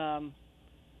 and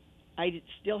I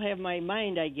still have my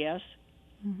mind, I guess.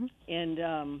 And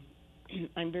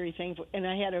I'm very thankful. And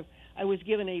I was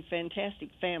given a fantastic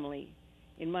family,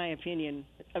 in my opinion.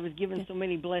 I was given so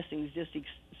many blessings, just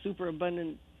super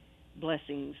abundant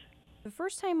blessings. The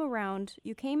first time around,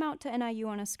 you came out to NIU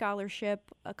on a scholarship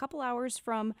a couple hours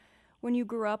from when you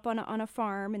grew up on a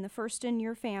farm, and the first in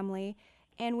your family.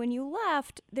 And when you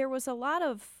left, there was a lot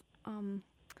of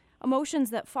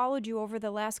emotions that followed you over the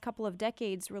last couple of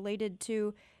decades related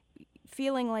to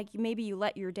feeling like maybe you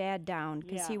let your dad down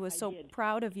because he was so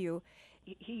proud of you.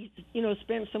 He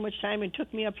spent so much time and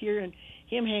took me up here, and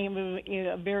him having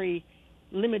a very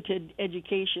limited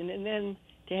education, and then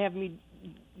to have me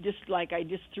just like I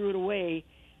just threw it away,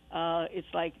 it's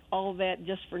like all that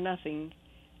just for nothing.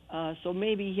 So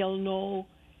maybe he'll know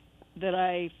that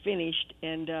I finished,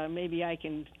 and maybe I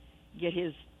can get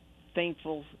his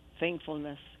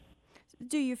thankfulness.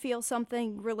 Do you feel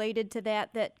something related to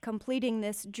that completing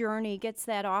this journey gets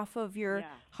that off of your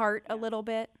heart a little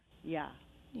bit? Yeah.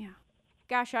 Yeah.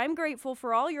 Gosh, I'm grateful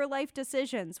for all your life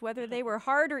decisions, whether they were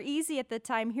hard or easy at the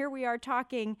time. Here we are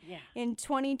talking in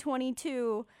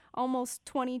 2022, almost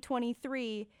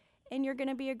 2023, and you're going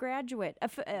to be a graduate,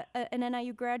 an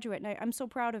NIU graduate, and I'm so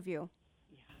proud of you.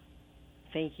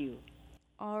 Thank you.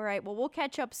 All right. Well, we'll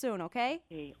catch up soon, okay?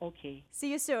 Okay.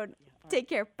 See you soon. Take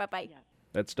care. Bye-bye.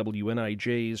 That's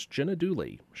WNIJ's Jenna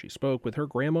Dooley. She spoke with her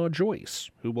grandma Joyce,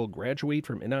 who will graduate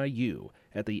from NIU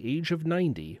at the age of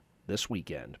 90 this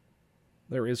weekend.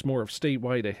 There is more of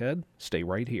Statewide ahead. Stay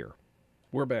right here.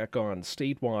 We're back on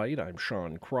Statewide. I'm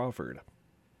Sean Crawford.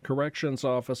 Corrections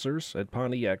officers at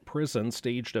Pontiac Prison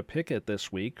staged a picket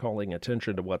this week, calling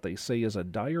attention to what they say is a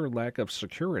dire lack of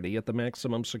security at the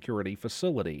maximum security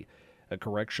facility. A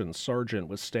corrections sergeant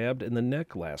was stabbed in the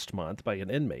neck last month by an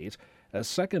inmate. A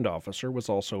second officer was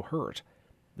also hurt.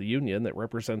 The union that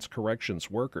represents corrections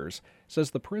workers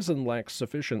says the prison lacks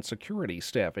sufficient security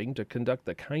staffing to conduct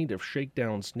the kind of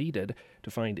shakedowns needed to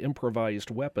find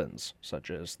improvised weapons, such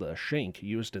as the shank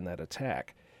used in that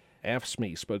attack.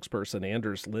 AFSCME spokesperson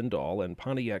Anders Lindahl and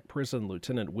Pontiac Prison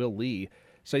Lieutenant Will Lee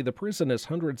say the prison is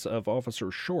hundreds of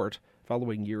officers short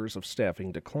following years of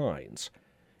staffing declines.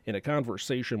 In a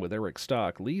conversation with Eric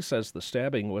Stock, Lee says the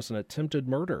stabbing was an attempted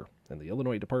murder, and the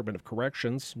Illinois Department of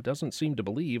Corrections doesn't seem to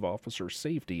believe officer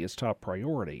safety is top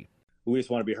priority. We just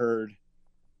want to be heard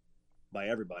by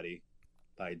everybody,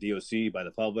 by DOC, by the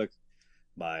public,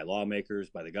 by lawmakers,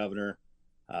 by the governor,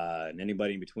 and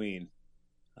anybody in between,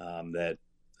 that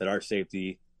our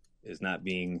safety is not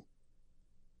being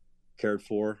cared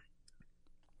for,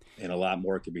 and a lot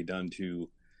more could be done to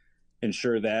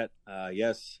ensure that.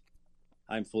 Yes,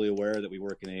 I'm fully aware that we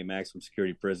work in a maximum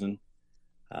security prison,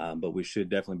 but we should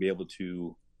definitely be able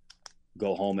to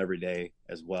go home every day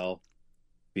as well.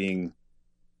 Being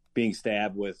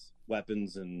stabbed with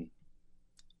weapons and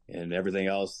everything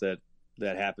else that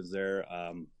happens there,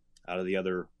 out of the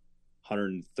other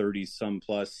 130 some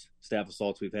plus staff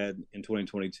assaults we've had in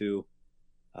 2022,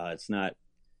 it's not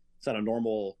a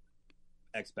normal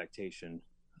expectation,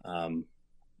 and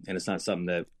it's not something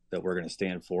that we're going to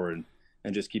stand for and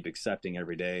just keep accepting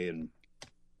every day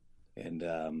and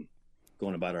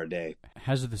going about our day.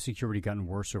 Has the security gotten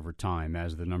worse over time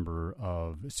as the number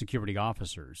of security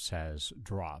officers has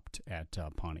dropped at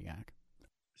Pontiac?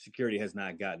 Security has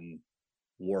not gotten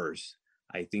worse.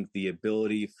 I think the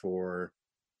ability for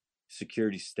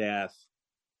security staff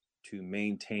to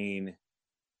maintain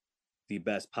the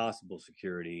best possible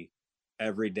security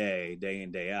every day, day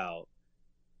in, day out,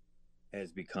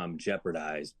 has become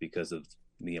jeopardized because of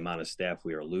the amount of staff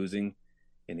we are losing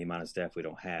and the amount of staff we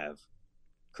don't have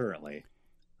currently.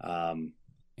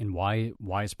 And why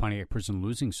is Pontiac Prison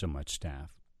losing so much staff?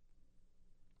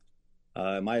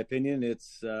 In my opinion,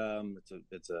 it's a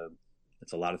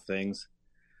lot of things.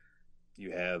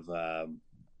 You have,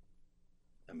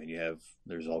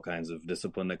 there's all kinds of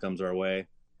discipline that comes our way.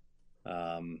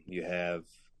 You have.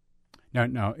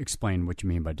 Now, explain what you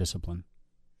mean by discipline.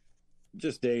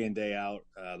 Just day in, day out.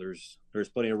 There's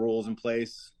plenty of rules in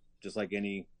place, just like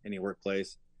any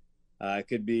workplace. It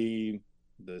could be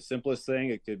the simplest thing.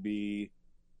 It could be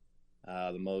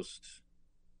the most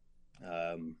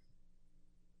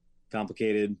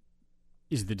complicated.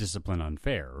 Is the discipline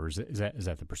unfair, or is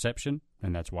that the perception,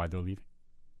 and that's why they're leaving?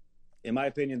 In my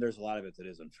opinion, there's a lot of it that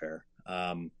is unfair.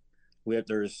 So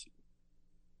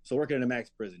working in a max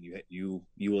prison, you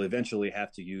will eventually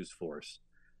have to use force.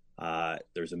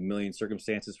 There's a million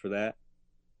circumstances for that.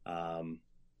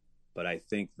 But I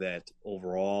think that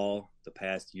overall, the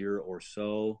past year or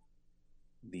so,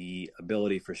 the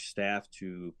ability for staff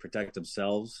to protect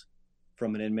themselves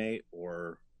from an inmate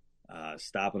or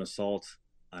stop an assault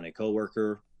on a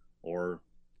coworker or,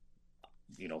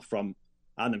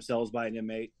 on themselves by an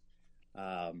inmate,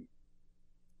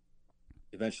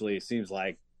 eventually it seems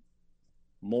like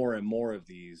more and more of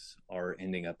these are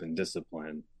ending up in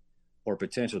discipline or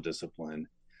potential discipline.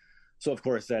 So of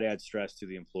course that adds stress to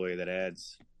the employee, that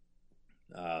adds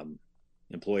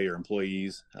employee or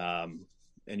employees,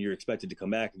 and you're expected to come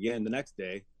back again the next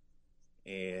day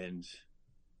and,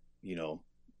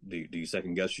 do you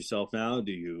second guess yourself now?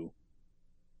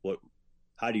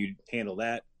 How do you handle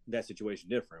that situation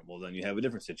different? Well, then you have a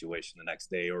different situation the next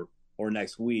day or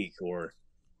next week, or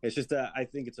it's just I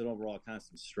think it's an overall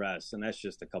constant stress. And that's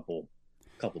just a couple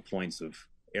points of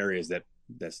areas that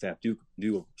staff do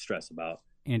stress about.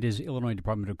 And is Illinois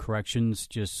Department of Corrections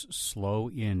just slow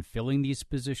in filling these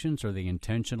positions? Are they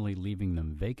intentionally leaving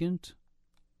them vacant?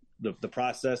 The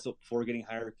process for getting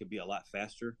hired could be a lot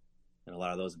faster, and a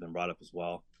lot of those have been brought up as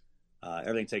well.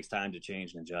 Everything takes time to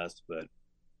change and adjust, but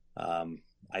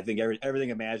I think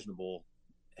everything imaginable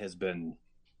has been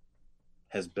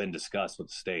discussed with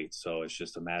the state. So it's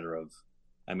just a matter of,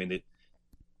 the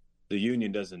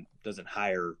union doesn't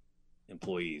hire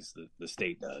employees, the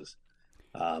state does.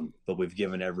 But we've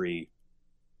given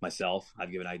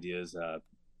I've given ideas.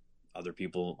 Other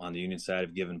people on the union side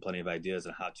have given plenty of ideas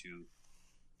on how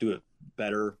do it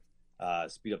better,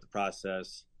 speed up the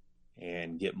process,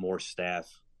 and get more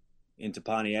staff into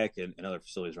Pontiac and other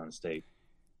facilities around the state.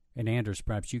 And Anders,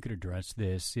 perhaps you could address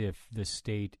this. If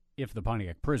the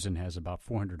Pontiac prison has about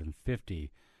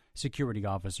 450 security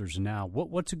officers now,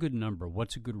 what's a good number?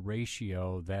 What's a good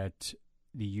ratio that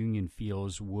the union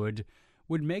feels would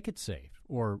make it safe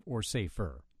or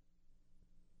safer?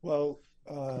 Well,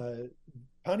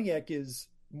 Pontiac is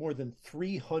more than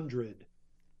 300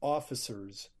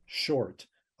 officers short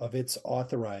of its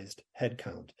authorized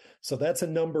headcount. So that's a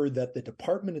number that the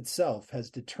department itself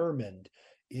has determined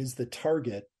is the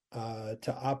target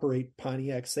to operate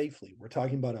Pontiac safely. We're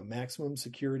talking about a maximum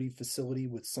security facility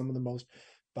with some of the most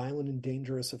violent and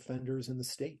dangerous offenders in the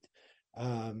state.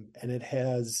 And it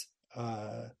has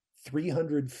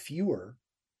 300 fewer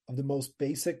of the most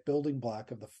basic building block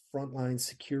of the frontline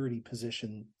security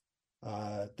position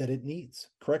that it needs,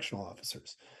 correctional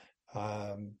officers.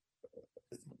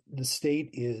 The state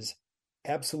is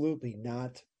absolutely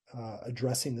not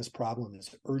addressing this problem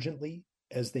as urgently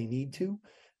as they need to.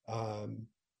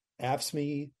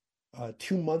 AFSCME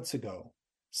 2 months ago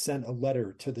sent a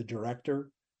letter to the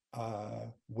director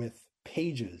with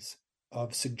pages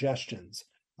of suggestions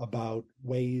about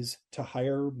ways to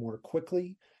hire more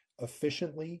quickly,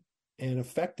 efficiently, and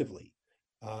effectively.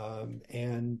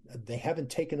 And they haven't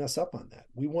taken us up on that.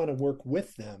 We want to work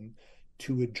with them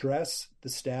to address the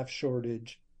staff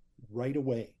shortage right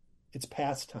away. It's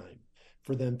past time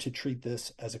for them to treat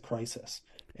this as a crisis.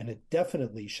 And it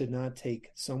definitely should not take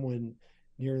someone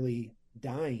nearly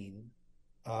dying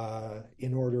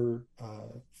in order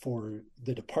for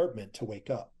the department to wake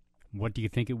up. What do you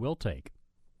think it will take?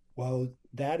 Well,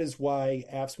 that is why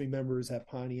AFSCME members at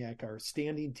Pontiac are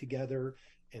standing together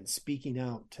and speaking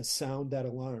out to sound that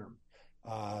alarm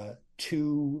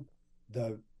to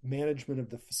the management of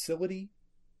the facility,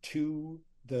 to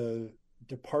the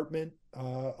department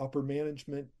upper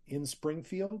management in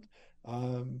Springfield,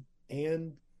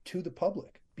 and to the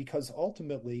public, because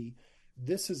ultimately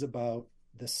this is about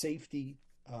the safety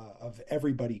of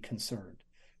everybody concerned.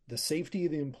 The safety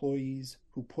of the employees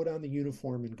who put on the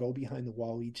uniform and go behind the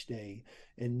wall each day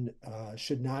and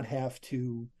should not have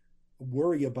to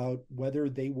worry about whether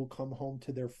they will come home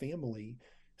to their family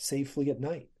safely at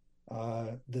night.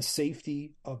 The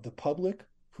safety of the public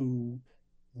who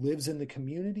lives in the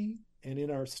community and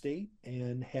in our state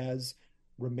and has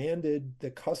remanded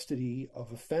the custody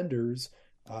of offenders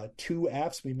to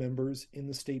AFSCME members in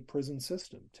the state prison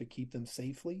system to keep them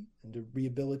safely and to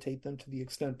rehabilitate them to the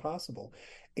extent possible,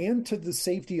 and to the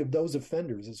safety of those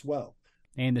offenders as well.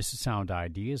 And this is Sound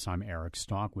Ideas. I'm Eric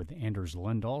Stock with Anders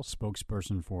Lindahl,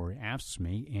 spokesperson for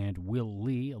AFSCME, and Will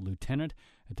Lee, a lieutenant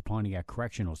at the Pontiac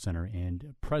Correctional Center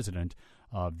and president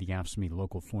of the AFSCME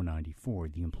Local 494,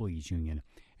 the employees union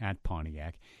at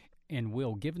Pontiac. And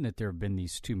Will, given that there have been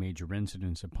these two major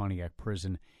incidents at Pontiac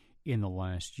Prison in the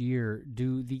last year,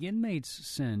 do the inmates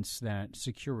sense that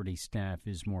security staff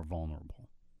is more vulnerable?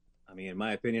 I mean, in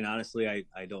my opinion, honestly, I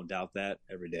don't doubt that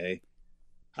every day.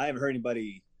 I haven't heard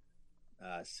anybody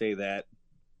say that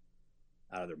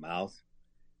out of their mouth.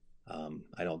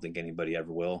 I don't think anybody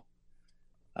ever will.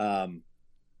 But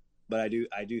I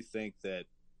do think that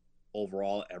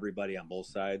overall, everybody on both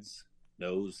sides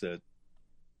knows that.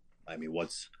 I mean,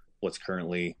 what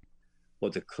the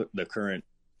current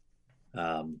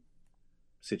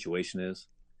situation is.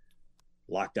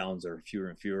 Lockdowns are fewer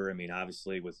and fewer. I mean,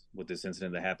 obviously, with this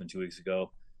incident that happened 2 weeks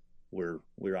ago, we're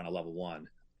on a level 1.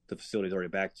 The facility's already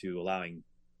back to allowing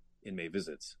inmate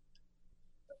visits.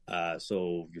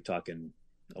 So you're talking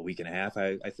a week and a half,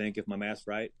 I think, if my math's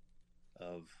right,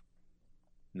 of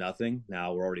nothing.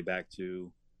 Now we're already back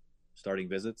to starting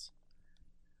visits.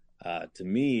 To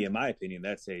me, in my opinion,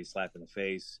 that's a slap in the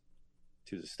face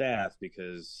to the staff,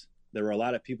 because there were a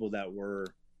lot of people that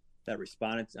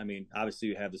responded. I mean, obviously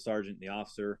you have the sergeant and the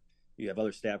officer, you have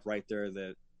other staff right there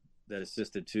that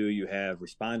assisted too. You have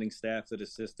responding staff that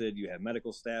assisted. You have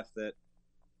medical staff that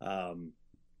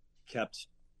kept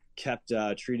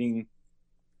treating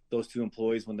those two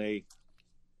employees when they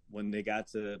got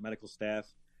to medical staff,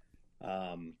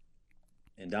 and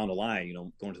down the line,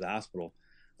 going to the hospital.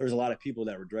 There's a lot of people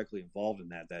that were directly involved in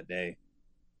that day.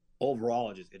 Overall,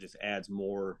 it just adds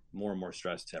more and more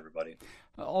stress to everybody.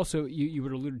 Also, you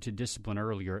would alluded to discipline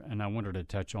earlier, and I wanted to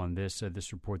touch on this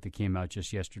report that came out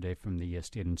just yesterday from the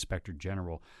State Inspector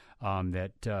General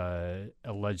that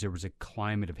alleged there was a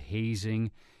climate of hazing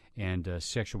and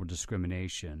sexual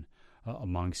discrimination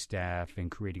among staff and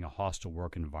creating a hostile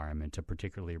work environment,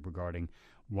 particularly regarding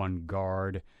one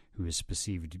guard who is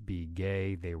perceived to be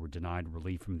gay. They were denied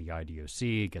relief from the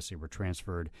IDOC. I guess they were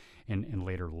transferred and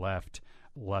later left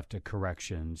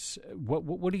corrections.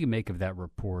 What do you make of that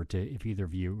report, if either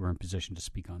of you are in position to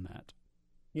speak on that?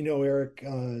 You know, Eric,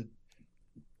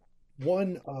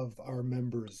 one of our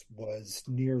members was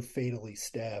near fatally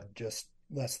stabbed just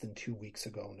less than 2 weeks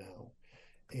ago now.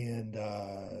 And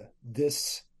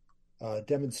this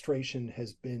demonstration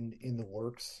has been in the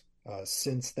works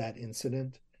since that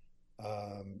incident.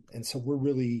 And so we're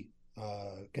really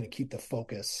going to keep the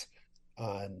focus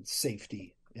on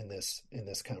safety in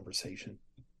this conversation.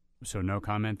 So no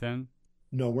comment then?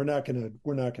 No, we're not going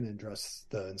to address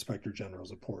the Inspector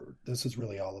General's report. This is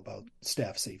really all about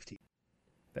staff safety.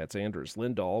 That's Anders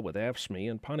Lindahl with AFSCME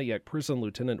and Pontiac Prison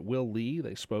Lieutenant Will Lee.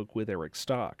 They spoke with Eric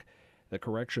Stock. The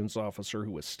corrections officer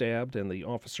who was stabbed and the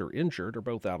officer injured are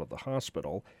both out of the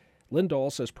hospital.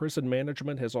 Lindahl says prison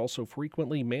management has also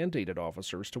frequently mandated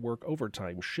officers to work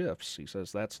overtime shifts. He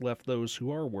says that's left those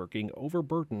who are working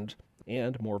overburdened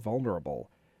and more vulnerable.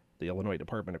 The Illinois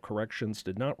Department of Corrections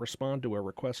did not respond to a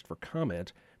request for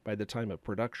comment by the time of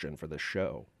production for this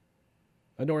show.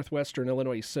 A northwestern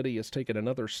Illinois city has taken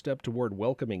another step toward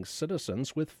welcoming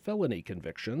citizens with felony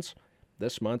convictions.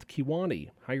 This month,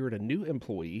 Kewanee hired a new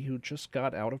employee who just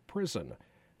got out of prison.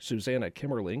 Susanna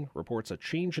Kimmerling reports a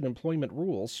change in employment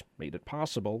rules made it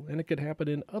possible, and it could happen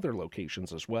in other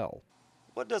locations as well.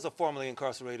 What does a formerly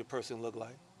incarcerated person look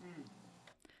like?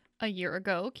 A year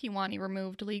ago, Kewanee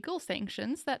removed legal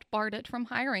sanctions that barred it from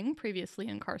hiring previously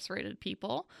incarcerated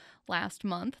people. Last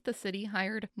month, the city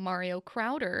hired Mario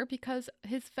Crowder because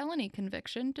his felony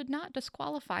conviction did not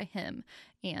disqualify him,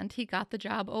 and he got the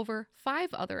job over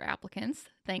 5 other applicants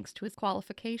thanks to his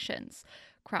qualifications.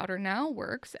 Crowder now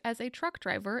works as a truck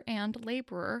driver and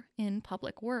laborer in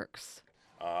public works.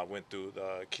 I went through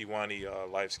the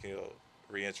Kewanee Life Skill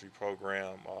Reentry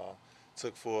Program,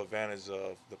 took full advantage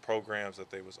of the programs that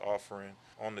they was offering,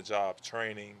 on-the-job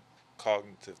training,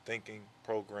 cognitive thinking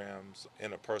programs,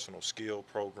 interpersonal skill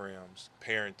programs,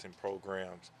 parenting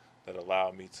programs that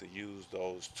allowed me to use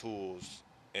those tools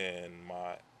in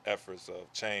my efforts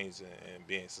of change and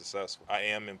being successful. I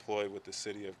am employed with the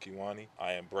city of Kewanee.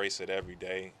 I embrace it every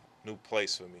day. New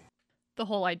place for me. The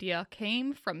whole idea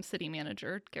came from city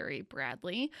manager Gary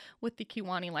Bradley. With the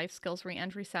Kewanee Life Skills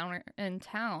Reentry Center in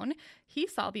town, he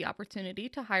saw the opportunity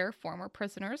to hire former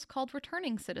prisoners called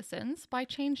returning citizens by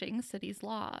changing city's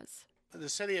laws. The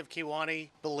city of Kewanee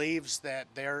believes that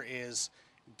there is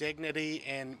dignity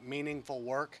in meaningful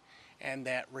work and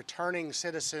that returning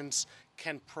citizens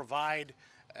can provide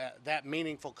that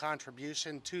meaningful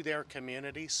contribution to their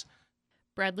communities.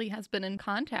 Bradley has been in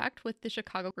contact with the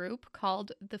Chicago group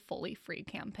called the Fully Free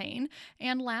Campaign,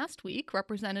 and last week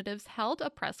representatives held a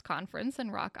press conference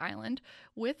in Rock Island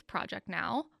with Project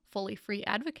Now. Fully Free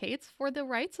advocates for the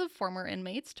rights of former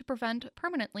inmates to prevent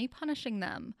permanently punishing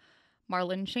them.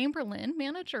 Marlon Chamberlain,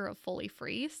 manager of Fully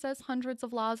Free, says hundreds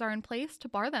of laws are in place to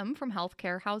bar them from health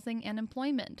care, housing, and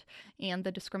employment, and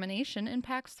the discrimination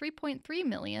impacts 3.3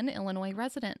 million Illinois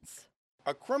residents.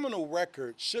 A criminal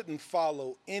record shouldn't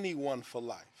follow anyone for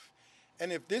life.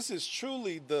 And if this is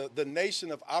truly the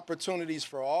nation of opportunities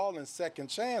for all and second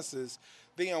chances,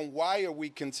 then why are we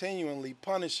continually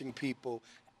punishing people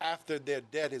after their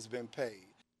debt has been paid?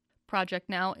 Project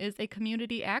Now is a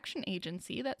community action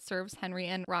agency that serves Henry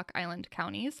and Rock Island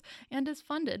counties and is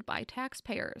funded by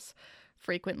taxpayers.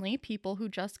 Frequently, people who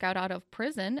just got out of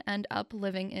prison end up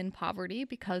living in poverty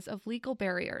because of legal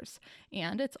barriers,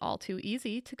 and it's all too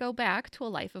easy to go back to a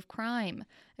life of crime.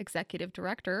 Executive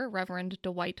Director Reverend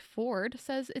Dwight Ford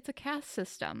says it's a caste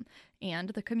system, and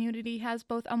the community has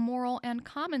both a moral and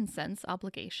common sense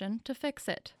obligation to fix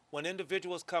it. When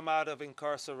individuals come out of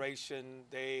incarceration,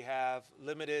 they have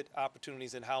limited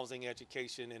opportunities in housing,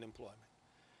 education, and employment.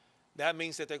 That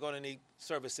means that they're going to need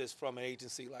services from an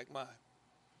agency like mine.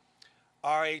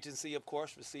 Our agency, of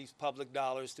course, receives public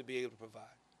dollars to be able to provide.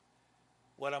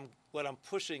 What I'm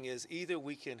pushing is either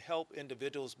we can help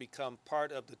individuals become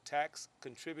part of the tax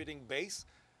contributing base,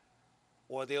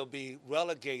 or they'll be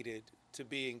relegated to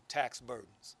being tax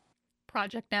burdens.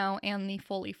 Project Now and the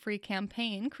Fully Free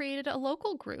Campaign created a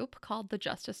local group called the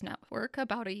Justice Network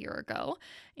about a year ago,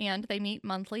 and they meet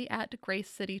monthly at Grace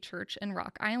City Church in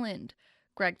Rock Island.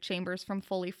 Greg Chambers from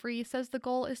Fully Free says the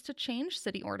goal is to change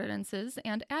city ordinances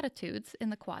and attitudes in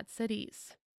the Quad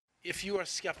Cities. If you are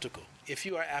skeptical, if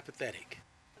you are apathetic,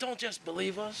 don't just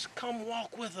believe us, come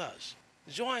walk with us.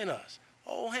 Join us,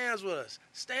 hold hands with us,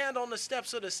 stand on the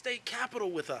steps of the state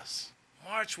capitol with us,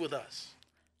 march with us.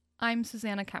 I'm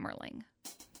Susanna Kemmerling.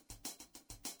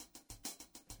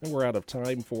 And we're out of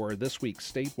time for this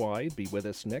week's Statewide. Be with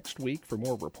us next week for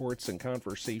more reports and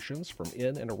conversations from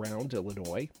in and around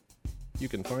Illinois. You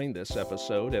can find this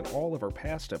episode and all of our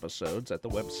past episodes at the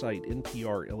website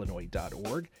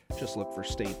nprillinois.org. Just look for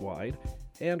Statewide.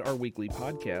 And our weekly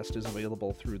podcast is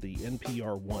available through the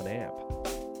NPR One app.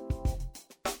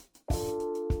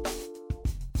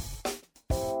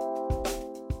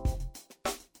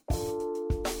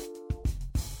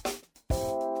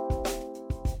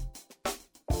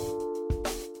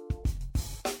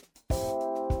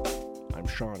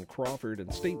 Sean Crawford, and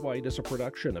Statewide is a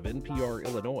production of NPR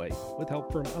Illinois with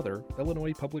help from other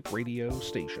Illinois public radio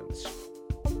stations.